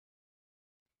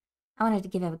I wanted to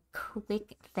give a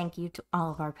quick thank you to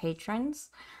all of our patrons.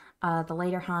 The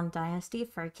later Han Dynasty,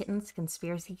 Fur Kittens,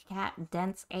 Conspiracy Cat,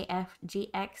 Dense AF,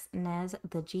 GX, Nez,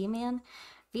 The G-Man,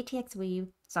 VTX Weave,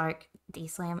 Zark,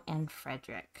 D-Slam, and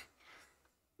Frederick.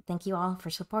 Thank you all for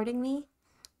supporting me.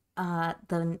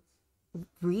 The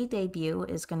re-debut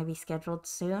is going to be scheduled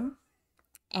soon.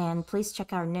 And please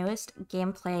check our newest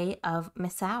gameplay of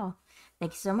Misao.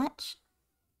 Thank you so much.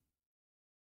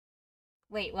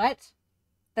 Wait, what?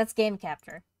 That's game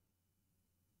capture.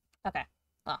 Okay,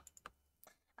 well.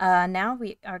 Now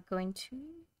we are going to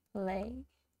play.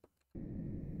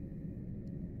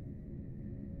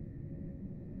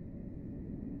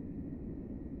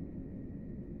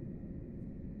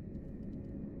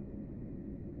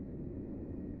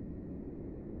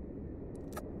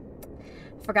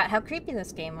 Forgot how creepy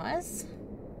this game was.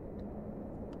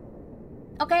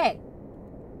 Okay.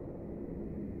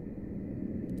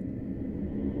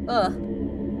 Ugh.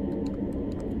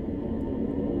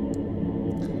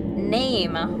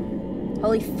 Name.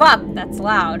 Holy fuck, that's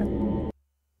loud.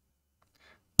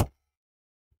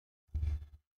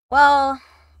 Well,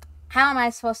 how am I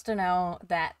supposed to know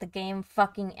that the game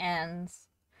fucking ends?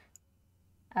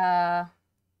 If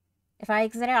I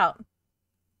exit out.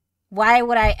 Why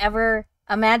would I ever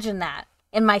imagine that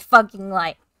in my fucking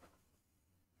life?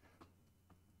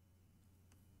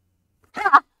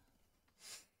 Ha!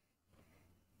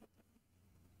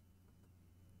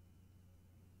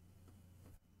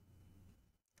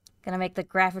 Gonna make the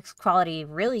graphics quality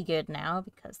really good now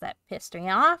because that pissed me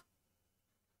off.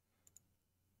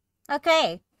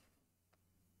 Okay.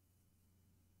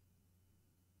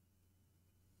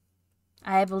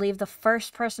 I believe the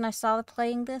first person I saw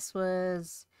playing this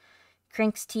was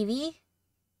Crinks TV.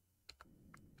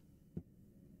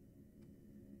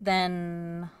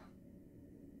 Then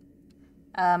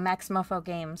Maximofo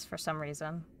Games for some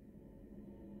reason.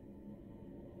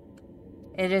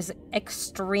 It is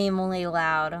extremely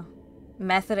loud.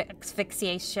 Method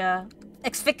asphyxiation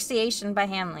by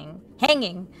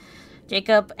hanging.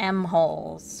 Jacob M.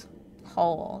 Holes.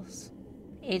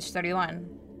 Age 31.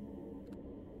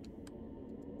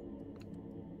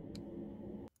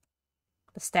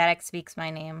 The static speaks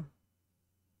my name.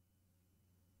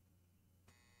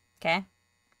 Okay.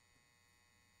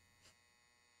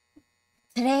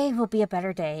 Today will be a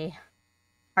better day.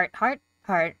 Heart, heart,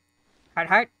 heart. Heart,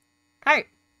 heart, heart.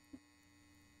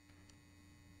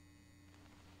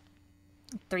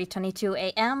 3:22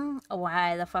 a.m.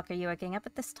 Why the fuck are you waking up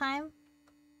at this time?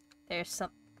 There's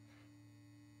some...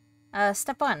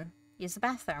 Step 1. Use the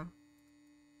bathroom.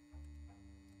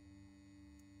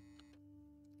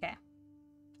 Okay.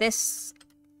 This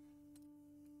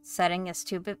setting is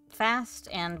too fast,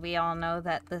 and we all know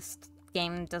that this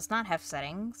game does not have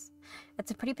settings.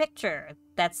 It's a pretty picture.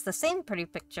 That's the same pretty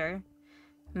picture.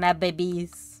 My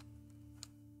babies.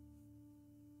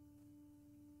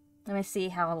 Let me see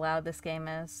how loud this game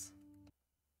is.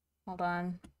 Hold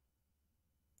on.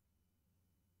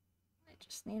 I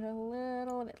just need a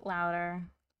little bit louder.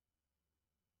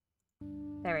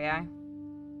 There we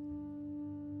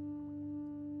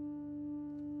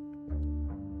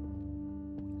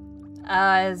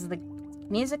are. Is the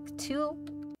music too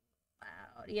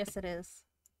loud? Yes, it is.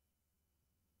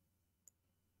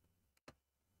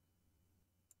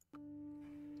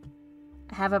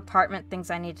 I have apartment things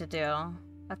I need to do.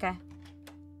 Okay.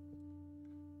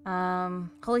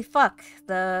 Holy fuck.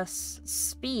 The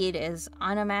speed is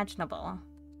unimaginable.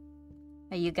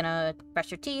 Are you gonna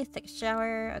brush your teeth, take a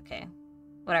shower? Okay.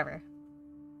 Whatever.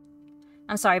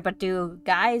 I'm sorry, but do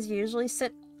guys usually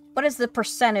sit... What is the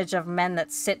percentage of men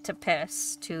that sit to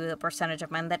piss to the percentage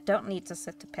of men that don't need to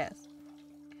sit to piss?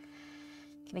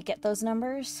 Can we get those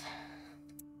numbers?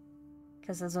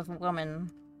 Because as a woman,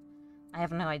 I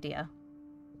have no idea.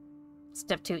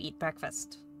 Step 2, eat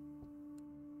breakfast.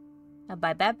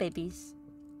 Bye bye, babies.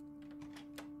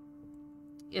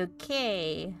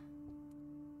 Okay.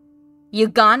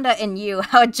 Uganda and you,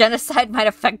 how a genocide might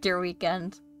affect your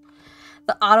weekend.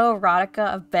 The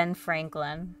autoerotica of Ben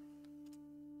Franklin.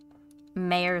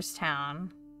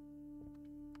 Mayorstown.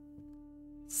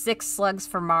 6 slugs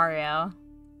for Mario.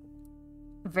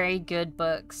 Very good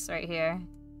books right here.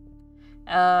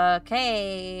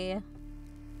 Okay.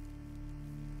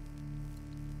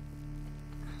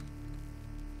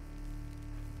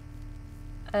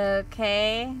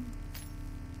 Okay.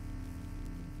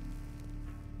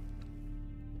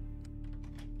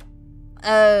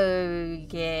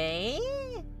 Okay.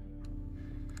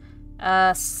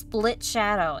 Split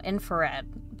shadow, infrared,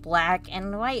 black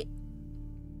and white.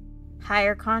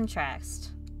 Higher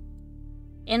contrast.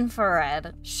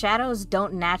 Infrared. Shadows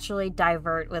don't naturally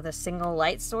divert with a single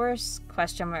light source?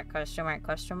 Question mark, question mark,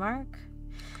 question mark.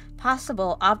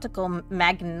 Possible optical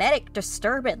magnetic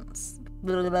disturbance.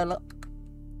 Blah, blah, blah.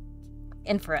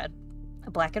 Infrared.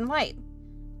 Black and white.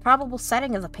 Probable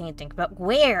setting of the painting, but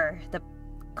where? The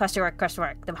question mark, question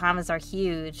mark. The Bahamas are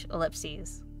huge.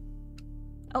 Ellipses.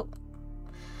 Oh.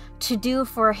 To do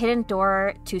for a hidden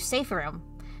door to safe room.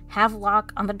 Have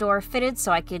lock on the door fitted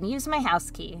so I can use my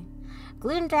house key.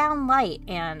 Glue down light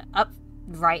and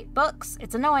upright books.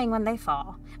 It's annoying when they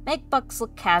fall. Make books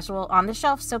look casual on the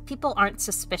shelf so people aren't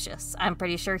suspicious. I'm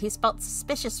pretty sure he spelled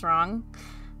suspicious wrong.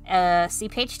 See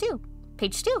page 2.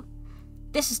 Page 2.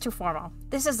 This is too formal.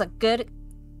 This is a good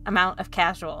amount of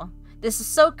casual. This is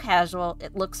so casual,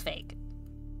 it looks fake.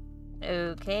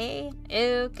 Okay.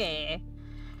 Okay.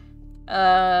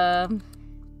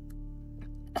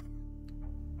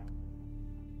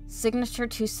 Signature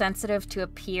too sensitive to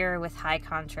appear with high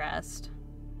contrast.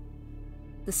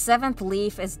 The seventh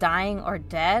leaf is dying or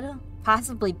dead?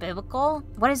 Possibly biblical?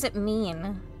 What does it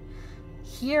mean?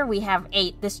 Here we have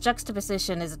 8. This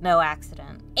juxtaposition is no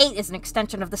accident. 8 is an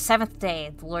extension of the 7th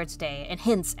day, the Lord's Day, and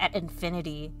hints at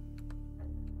infinity.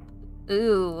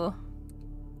 Ooh.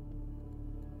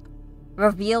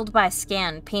 Revealed by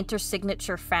scan. Painter's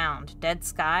signature found. Dead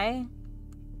sky?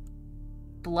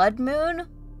 Blood moon?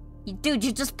 Dude,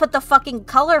 you just put the fucking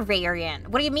color variant.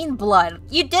 What do you mean blood?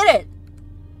 You did it!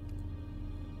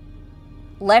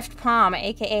 Left palm,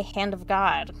 aka hand of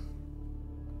God.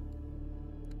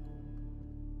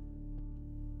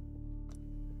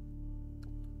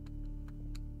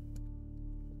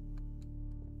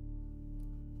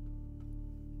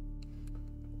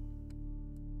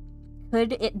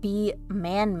 Could it be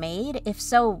man-made? If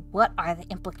so, what are the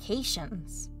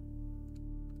implications?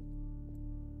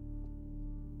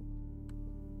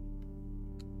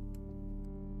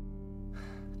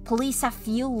 Police have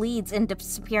few leads in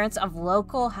disappearance of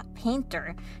local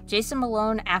painter Jason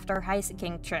Malone after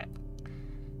hiking trip.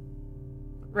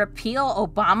 Repeal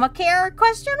Obamacare?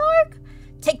 Question mark?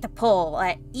 Take the poll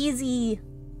at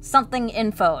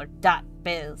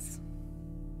easysomethinginfo.biz.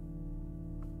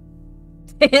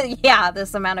 Yeah,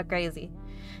 this amount of crazy.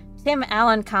 Tim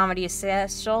Allen comedy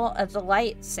special, a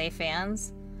delight, say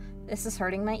fans. This is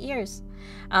hurting my ears.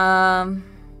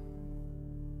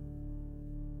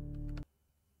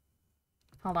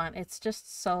 Hold on, it's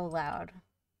just so loud.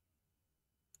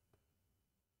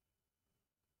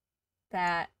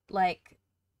 That, like,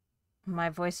 my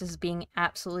voice is being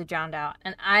absolutely drowned out.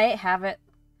 And I have it...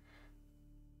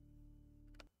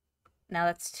 Now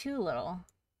that's too little.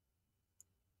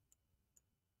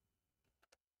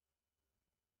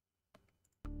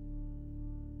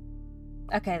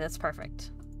 Okay, that's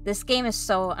perfect. This game is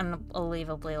so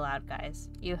unbelievably loud, guys.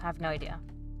 You have no idea.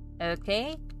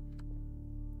 Okay.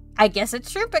 I guess it's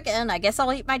shrimp again. I guess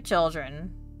I'll eat my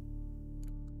children.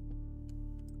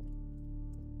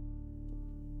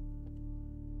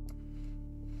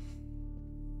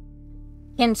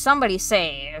 Can somebody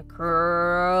say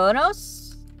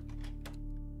Kronos?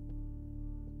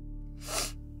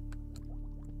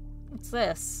 What's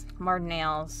this? More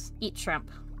nails. Eat shrimp.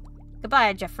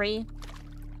 Goodbye, Jeffrey.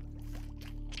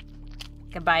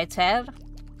 Goodbye, Ted.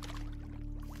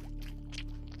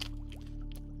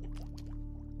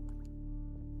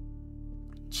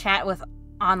 Chat with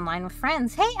online with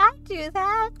friends. Hey, I do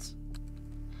that.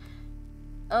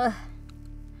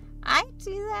 I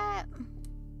do that.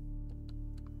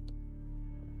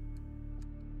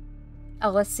 Oh,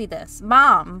 let's see this.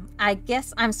 Mom, I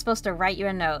guess I'm supposed to write you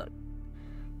a note.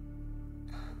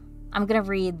 I'm gonna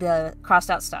read the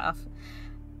crossed out stuff.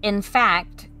 In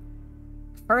fact,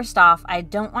 first off, I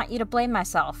don't want you to blame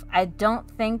myself. I don't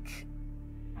think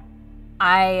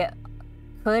I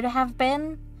could have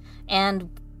been. And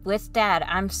with Dad,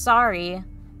 I'm sorry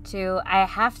I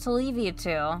have to leave you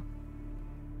two.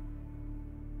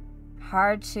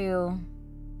 Hard to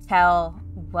tell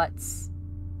what's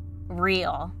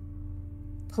real.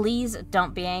 Please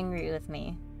don't be angry with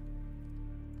me.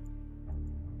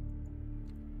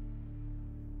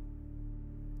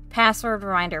 Password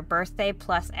reminder, birthday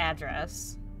plus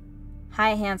address.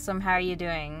 Hi, handsome, how are you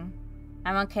doing?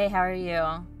 I'm okay, how are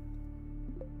you?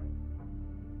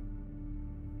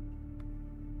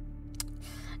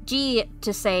 G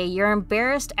to say, you've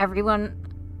embarrassed everyone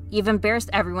you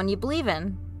believe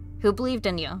in. Who believed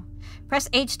in you? Press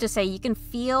H to say, you can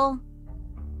feel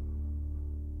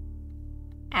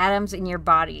atoms in your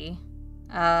body.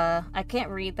 I can't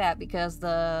read that because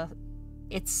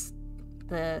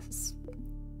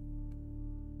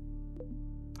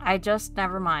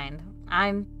never mind.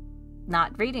 I'm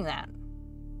not reading that.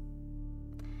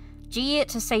 G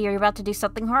to say you're about to do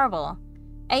something horrible.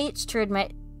 H to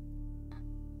admit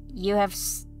you have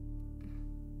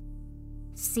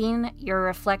seen your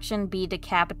reflection be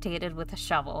decapitated with a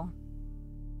shovel.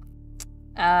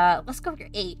 Let's go with your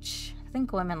H. I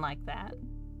think women like that.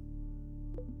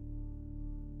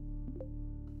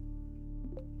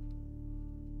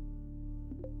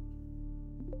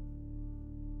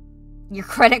 Your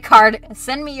credit card.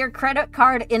 Send me your credit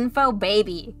card info,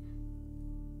 baby.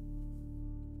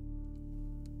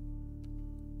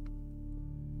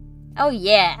 Oh,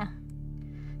 yeah.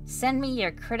 Send me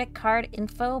your credit card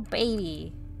info,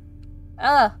 baby.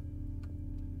 Ugh.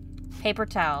 Paper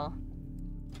towel.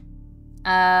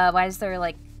 Why is there,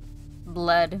 like,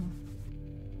 blood?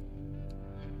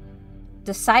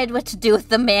 Decide what to do with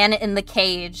the man in the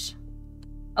cage.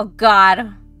 Oh,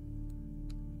 God.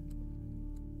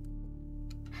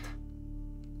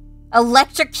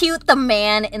 Electrocute the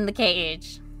man in the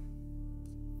cage.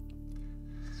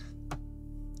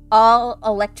 All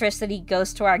electricity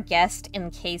goes to our guest in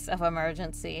case of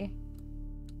emergency.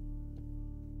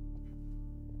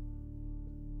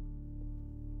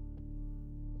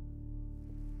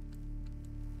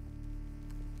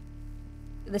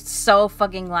 It's so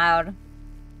fucking loud.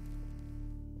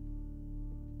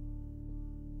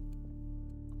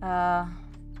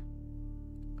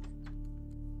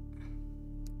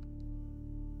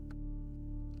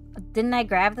 Didn't I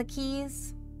grab the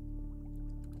keys?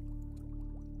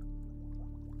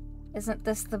 Isn't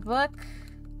this the book?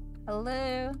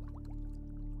 Hello?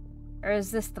 Or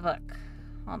is this the book?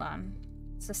 Hold on.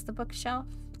 Is this the bookshelf?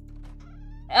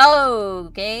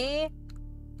 Okay.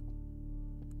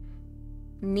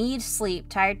 Need sleep.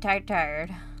 Tired, tired,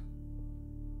 tired.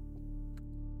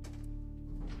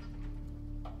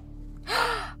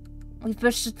 We've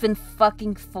just been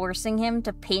fucking forcing him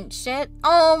to paint shit.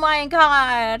 Oh my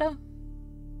god.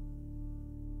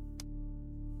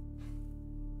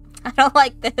 I don't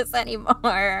like this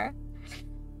anymore.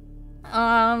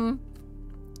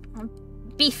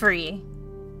 Be free.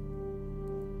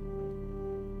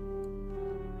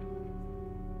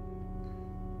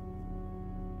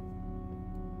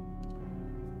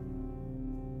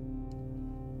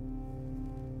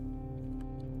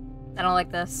 I don't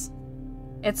like this.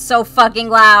 It's so fucking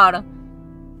loud.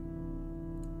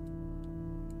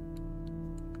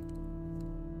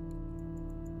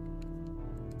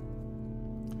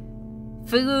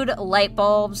 Food, light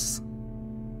bulbs.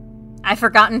 I've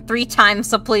forgotten 3 times,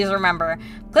 so please remember.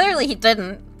 Clearly he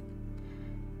didn't.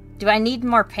 Do I need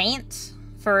more paint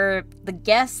for the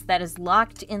guest that is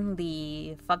locked in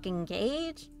the fucking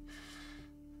cage?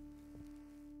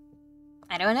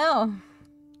 I don't know.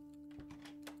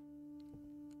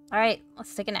 Alright,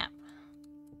 let's take a nap.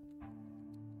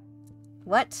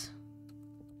 What?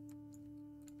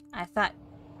 I thought...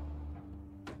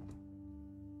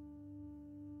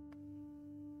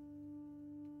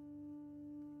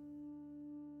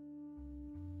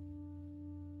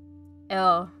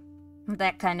 Oh,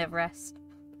 that kind of rest.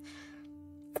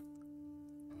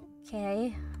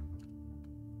 Okay.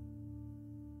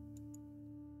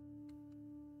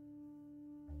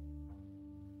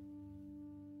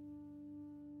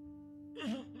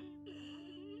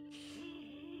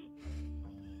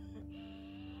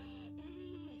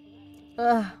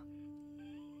 Ugh.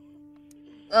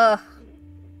 Ugh.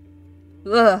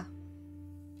 Ugh.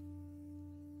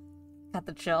 Got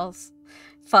the chills.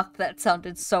 Fuck, that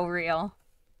sounded so real.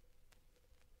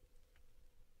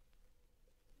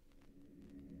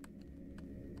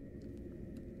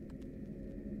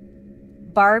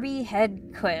 Barbie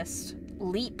Headquist.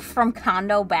 Leap from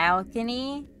condo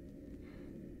balcony.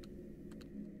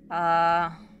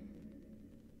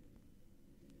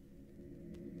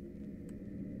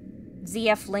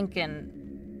 ZF Lincoln.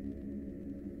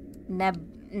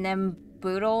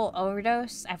 Nembutal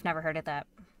overdose? I've never heard of that.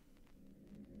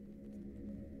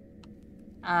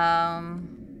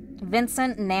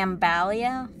 Vincent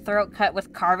Nambalia. Throat cut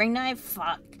with carving knife?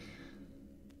 Fuck.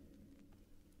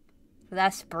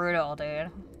 That's brutal,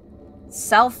 dude.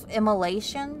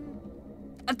 Self-immolation?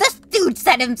 This dude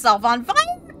set himself on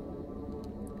fire!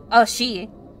 Oh, she.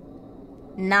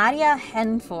 Nadia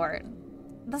Henford.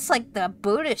 That's like the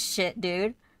Buddhist shit,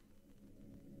 dude.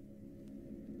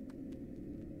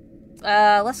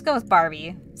 Let's go with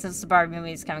Barbie, since the Barbie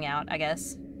movie's coming out, I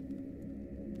guess.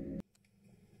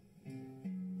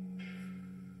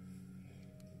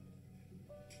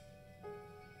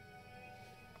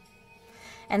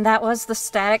 And that was The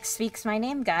Static Speaks My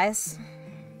Name, guys.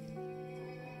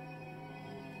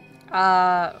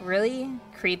 Really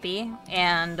creepy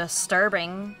and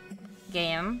disturbing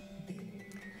game.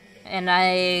 And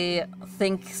I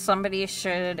think somebody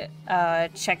should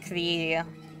check the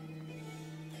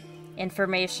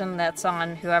information that's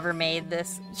on whoever made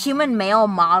this human male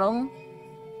model.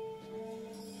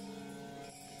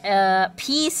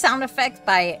 P sound effects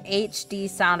by HD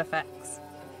sound effects.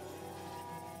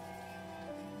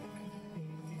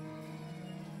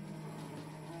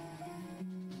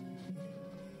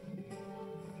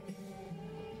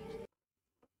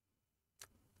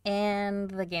 And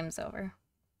the game's over.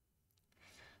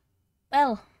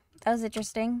 Well, that was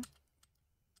interesting.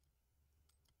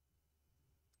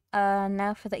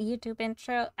 Now for the YouTube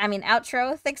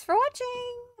outro. Thanks for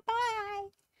watching. Bye.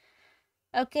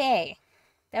 Okay.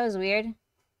 That was weird.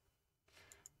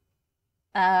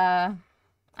 I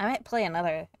might play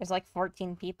another. There's like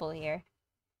 14 people here.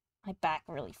 My back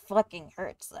really fucking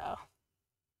hurts, though.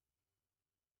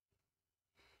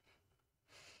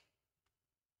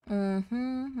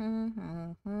 Mm-hmm.